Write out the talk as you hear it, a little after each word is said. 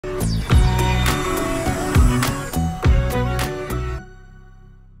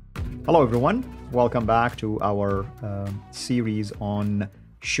Hello, everyone. Welcome back to our series on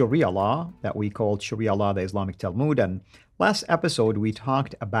Sharia law that we called Sharia law, the Islamic Talmud. And last episode, we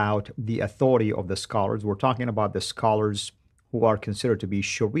talked about the authority of the scholars. We're talking about the scholars who are considered to be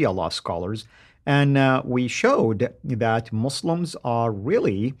Sharia law scholars. And we showed that Muslims are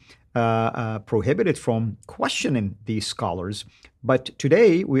really prohibited from questioning these scholars. But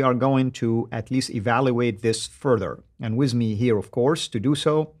today, we are going to at least evaluate this further. And with me here, of course, to do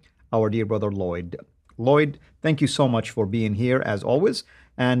so, our dear brother Lloyd. Lloyd, thank you so much for being here as always.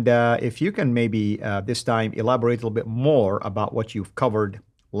 And if you can maybe this time elaborate a little bit more about what you've covered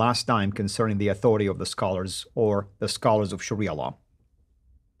last time concerning the authority of the scholars or the scholars of Sharia law.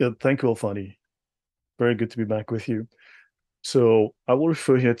 Yeah, thank you, Fadi. Very good to be back with you. So I will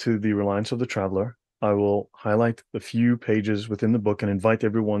refer here to the Reliance of the Traveler. I will highlight a few pages within the book and invite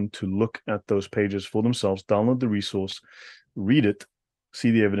everyone to look at those pages for themselves, download the resource, read it, see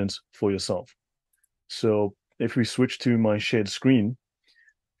the evidence for yourself. So if we switch to my shared screen,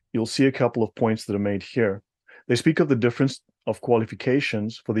 you'll see a couple of points that are made here. They speak of the difference of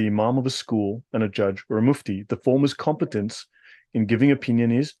qualifications for the imam of a school and a judge or a mufti. The former's competence in giving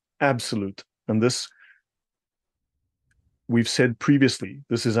opinion is absolute. And this, we've said previously,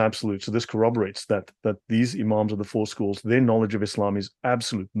 this is absolute. So this corroborates that these imams of the four schools, their knowledge of Islam is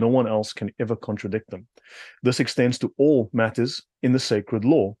absolute. No one else can ever contradict them. This extends to all matters in the sacred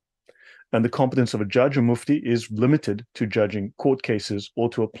law. And the competence of a judge or mufti is limited to judging court cases or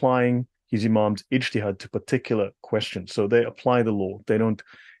to applying his imam's ijtihad to particular questions. So they apply the law. They don't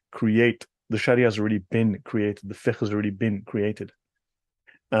create. The Sharia has already been created. The fiqh has already been created.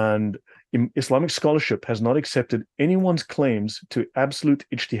 And Islamic scholarship has not accepted anyone's claims to absolute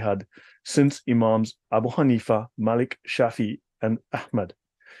ijtihad since Imams Abu Hanifa, Malik, Shafi, and Ahmad.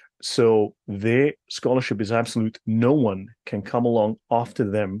 So their scholarship is absolute. No one can come along after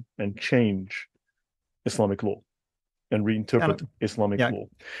them and change Islamic law and reinterpret Islamic law.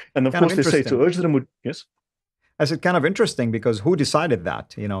 And of course, they say to urge them, yes? I said kind of interesting because who decided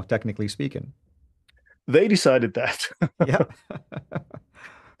that, technically speaking? They decided that. Yeah.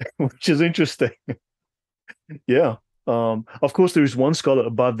 Which is interesting. Yeah. Of course, there is one scholar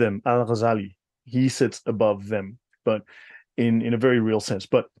above them, Al-Ghazali. He sits above them, but in a very real sense.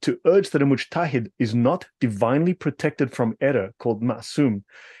 But to urge that a mujtahid is not divinely protected from error, called ma'sum,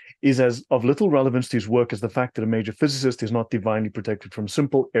 is as of little relevance to his work as the fact that a major physicist is not divinely protected from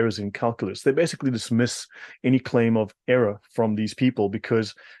simple errors in calculus. They basically dismiss any claim of error from these people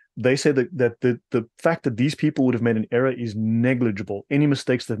because they say that the fact that these people would have made an error is negligible. Any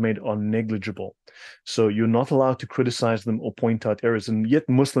mistakes they've made are negligible. So you're not allowed to criticize them or point out errors. And yet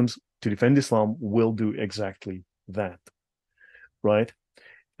Muslims, to defend Islam, will do exactly that, right?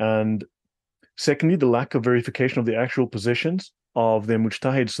 And secondly, the lack of verification of the actual positions of their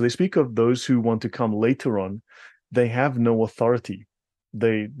mujtahid. So they speak of those who want to come later on. They have no authority.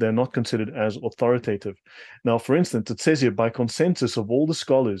 They're not considered as authoritative. Now, for instance, it says here, by consensus of all the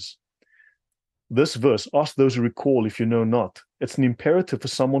scholars, this verse, ask those who recall if you know not. It's an imperative for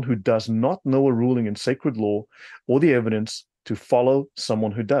someone who does not know a ruling in sacred law or the evidence to follow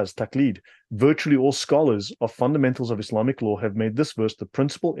someone who does, taqlid. Virtually all scholars of fundamentals of Islamic law have made this verse the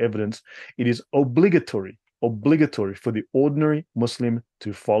principal evidence. It is obligatory for the ordinary Muslim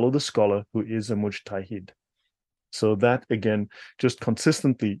to follow the scholar who is a mujtahid. So that, again, just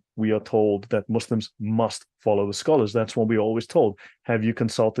consistently, we are told that Muslims must follow the scholars. That's what we're always told. Have you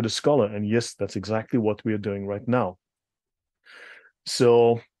consulted a scholar? And yes, that's exactly what we are doing right now.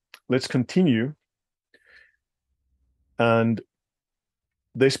 So let's continue. And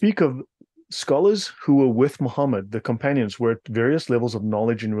they speak of scholars who were with Muhammad, the companions, were at various levels of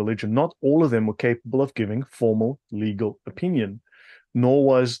knowledge in religion. Not all of them were capable of giving formal legal opinion, nor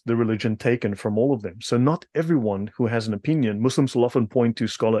was the religion taken from all of them. So not everyone who has an opinion, Muslims will often point to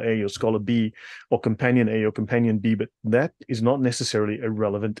scholar A or scholar B or companion A or companion B, but that is not necessarily a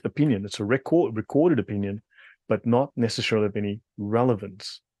relevant opinion. It's a recorded opinion, but not necessarily of any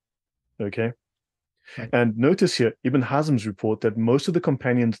relevance. Okay? Right. And notice here, Ibn Hazm's report that most of the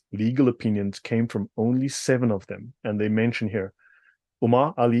companions' legal opinions came from only 7 of them. And they mention here,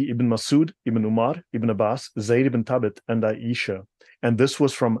 Umar, Ali ibn Masud, ibn Umar, ibn Abbas, Zayd ibn Thabit, and Aisha. And this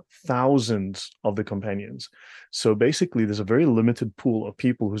was from thousands of the companions. So basically, there's a very limited pool of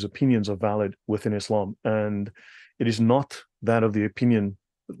people whose opinions are valid within Islam. And it is not that of the opinion,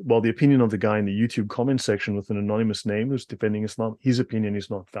 well, the opinion of the guy in the YouTube comment section with an anonymous name who's defending Islam, his opinion is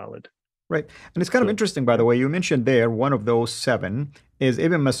not valid. Right. And it's kind of interesting, by the way, you mentioned there one of those 7 is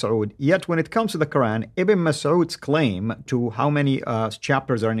Ibn Mas'ud. Yet when it comes to the Quran, Ibn Mas'ud's claim to how many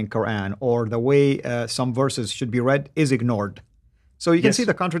chapters are in the Quran or the way some verses should be read is ignored. So you can Yes. see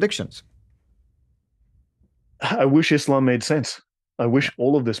the contradictions. I wish Islam made sense. I wish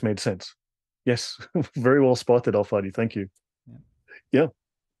all of this made sense. Yes, very well spotted, Al-Fadi. Thank you. Yeah.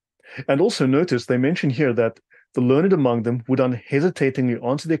 And also notice they mention here that the learned among them would unhesitatingly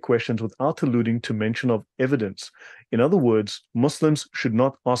answer their questions without alluding to mention of evidence. In other words, Muslims should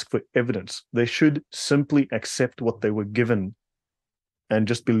not ask for evidence. They should simply accept what they were given and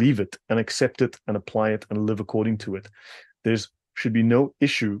just believe it and accept it and apply it and live according to it. There should be no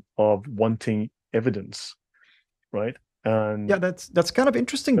issue of wanting evidence, right? And yeah, that's kind of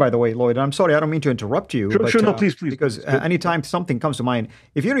interesting, by the way, Lloyd. I'm sorry, I don't mean to interrupt you, but sure, no, please, because please. anytime something comes to mind,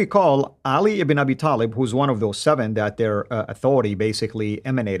 if you recall, Ali ibn Abi Talib, who's one of those seven that their authority basically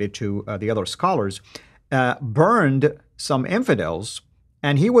emanated to the other scholars, burned some infidels,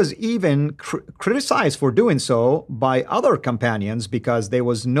 and he was even criticized for doing so by other companions because there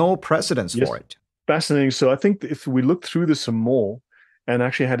was no precedence for it. Fascinating. So I think if we look through this some more and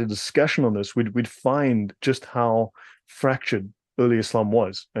actually had a discussion on this, we'd find just how fractured early Islam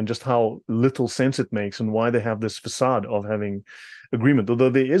was and just how little sense it makes and why they have this facade of having agreement, although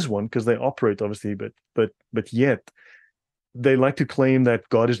there is one because they operate obviously, but yet they like to claim that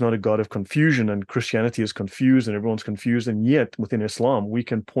God is not a God of confusion and Christianity is confused and everyone's confused, and yet within Islam we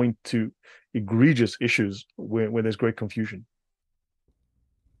can point to egregious issues where there's great confusion.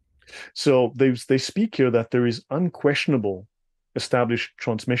 So they speak here that there is unquestionable established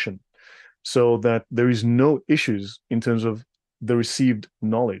transmission, so that there is no issues in terms of the received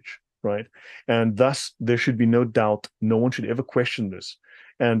knowledge, right? And thus there should be no doubt. No one should ever question this.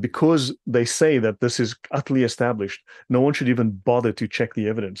 And because they say that this is utterly established, no one should even bother to check the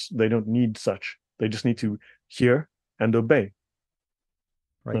evidence. They don't need such. They just need to hear and obey.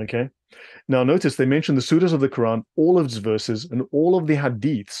 Right. Okay. Now notice they mention the surahs of the Quran, all of its verses, and all of the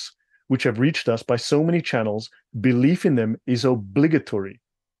hadiths which have reached us by so many channels. Belief in them is obligatory,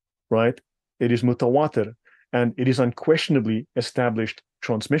 right? It is mutawatir, and it is unquestionably established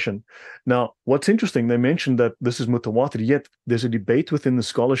transmission. Now, what's interesting, they mentioned that this is mutawatir, yet there's a debate within the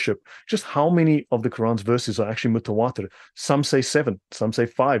scholarship just how many of the Quran's verses are actually mutawatir. Some say 7, some say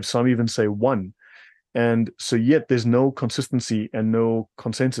 5, some even say 1. And so yet there's no consistency and no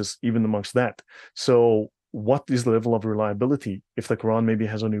consensus even amongst that. So what is the level of reliability if the Quran maybe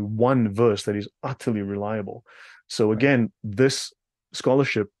has only one verse that is utterly reliable? So again, this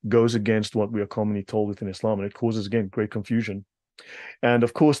scholarship goes against what we are commonly told within Islam, and it causes, again, great confusion. And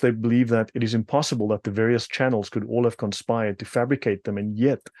of course, they believe that it is impossible that the various channels could all have conspired to fabricate them, and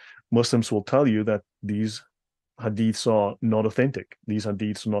yet Muslims will tell you that these hadiths are not authentic. These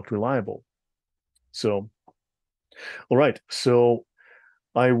hadiths are not reliable. So, all right. So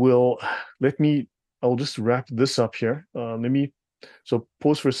I'll just wrap this up here. So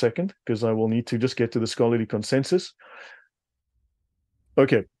pause for a second because I will need to just get to the scholarly consensus.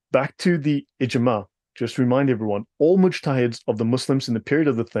 Okay, back to the ijma. Just remind everyone, all mujtahids of the Muslims in the period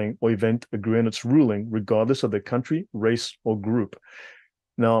of the thing or event agree on its ruling, regardless of their country, race, or group.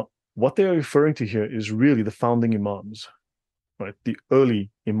 Now, what they are referring to here is really the founding Imams, right? The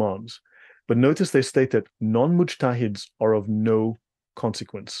early Imams. But notice they state that non-mujtahids are of no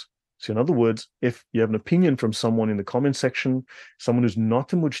consequence. So in other words, if you have an opinion from someone in the comment section, someone who's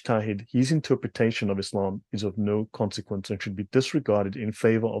not a mujtahid, his interpretation of Islam is of no consequence and should be disregarded in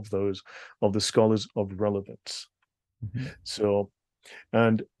favor of those of the scholars of relevance. Mm-hmm. So,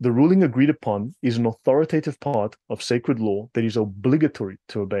 and the ruling agreed upon is an authoritative part of sacred law that is obligatory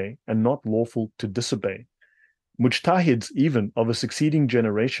to obey and not lawful to disobey. Mujtahids, even of a succeeding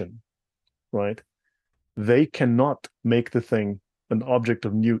generation, right, they cannot make the thing an object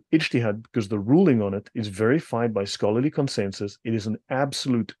of new ijtihad because the ruling on it is verified by scholarly consensus. It is an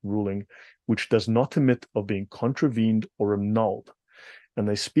absolute ruling which does not admit of being contravened or annulled. And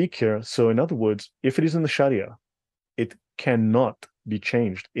they speak here. So in other words, if it is in the Sharia, it cannot be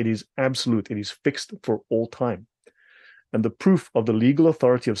changed. It is absolute. It is fixed for all time. And the proof of the legal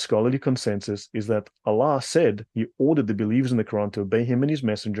authority of scholarly consensus is that Allah said He ordered the believers in the Quran to obey Him and His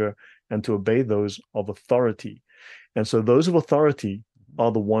messenger and to obey those of authority. And so those of authority are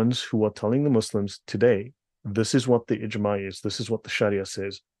the ones who are telling the Muslims today, this is what the ijma is, this is what the Sharia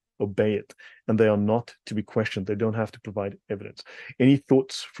says, obey it. And they are not to be questioned. They don't have to provide evidence. Any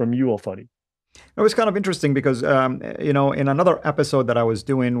thoughts from you, Al-Fadi? It was kind of interesting because, in another episode that I was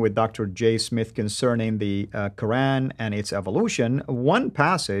doing with Dr. J. Smith concerning the Quran and its evolution, one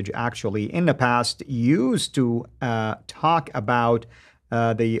passage actually in the past used to talk about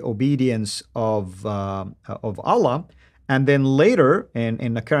the obedience of Allah. And then later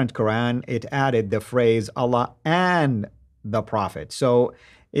in the current Quran, it added the phrase Allah and the Prophet. So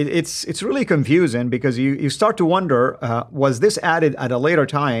It's really confusing because you start to wonder, was this added at a later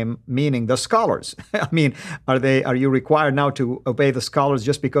time, meaning the scholars? I mean, are you required now to obey the scholars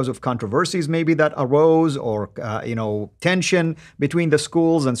just because of controversies maybe that arose, or tension between the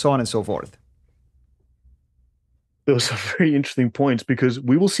schools and so on and so forth? Those are very interesting points, because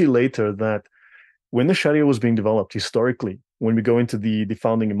we will see later that when the Sharia was being developed historically, when we go into the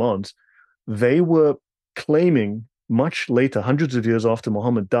founding Imams, they were claiming much later, hundreds of years after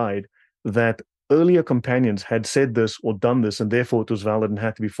Muhammad died, that earlier companions had said this or done this, and therefore it was valid and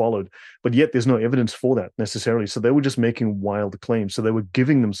had to be followed. But yet there's no evidence for that necessarily. So they were just making wild claims. So they were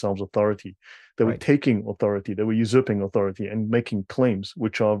giving themselves authority. They were taking authority. They were usurping authority and making claims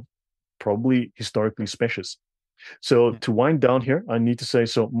which are probably historically specious. So to wind down here, I need to say,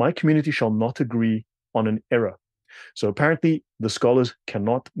 so my community shall not agree on an error. So apparently the scholars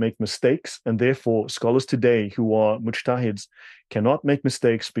cannot make mistakes, and therefore scholars today who are mujtahids cannot make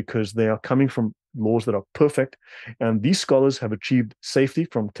mistakes because they are coming from laws that are perfect. And these scholars have achieved safety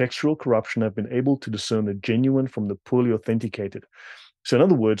from textual corruption, have been able to discern the genuine from the poorly authenticated. So in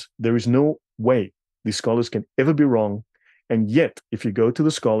other words, there is no way these scholars can ever be wrong. And yet, if you go to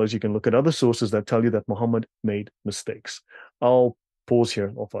the scholars, you can look at other sources that tell you that Muhammad made mistakes. I'll pause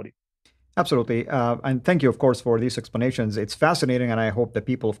here, Fadi. Absolutely. And thank you, of course, for these explanations. It's fascinating, and I hope that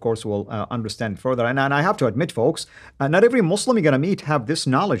people, of course, will understand further. And I have to admit, folks, not every Muslim you're going to meet have this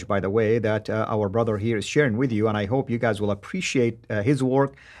knowledge, by the way, that our brother here is sharing with you. And I hope you guys will appreciate his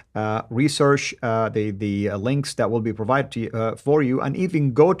work, research the links that will be provided to you, for you, and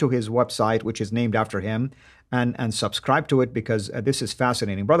even go to his website, which is named after him, and subscribe to it, because this is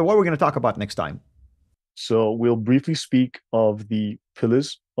fascinating. Brother, what are we going to talk about next time? So we'll briefly speak of the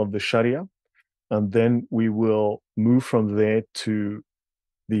pillars of the Sharia, and then we will move from there to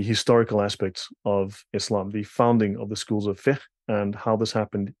the historical aspects of Islam, the founding of the schools of fiqh, and how this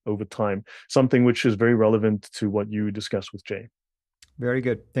happened over time, something which is very relevant to what you discussed with Jay. Very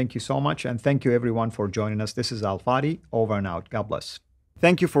good. Thank you so much, and thank you everyone for joining us. This is Al-Fadi, over and out. God bless.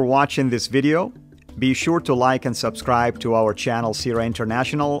 Thank you for watching this video. Be sure to like and subscribe to our channel, CIRA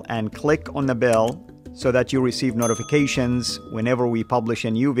International, and click on the bell so that you receive notifications whenever we publish a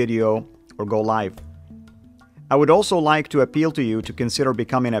new video or go live. I would also like to appeal to you to consider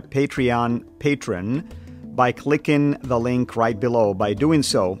becoming a Patreon patron by clicking the link right below. By doing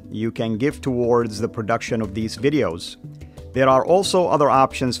so, you can give towards the production of these videos. There are also other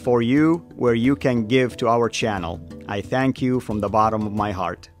options for you where you can give to our channel. I thank you from the bottom of my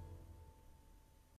heart.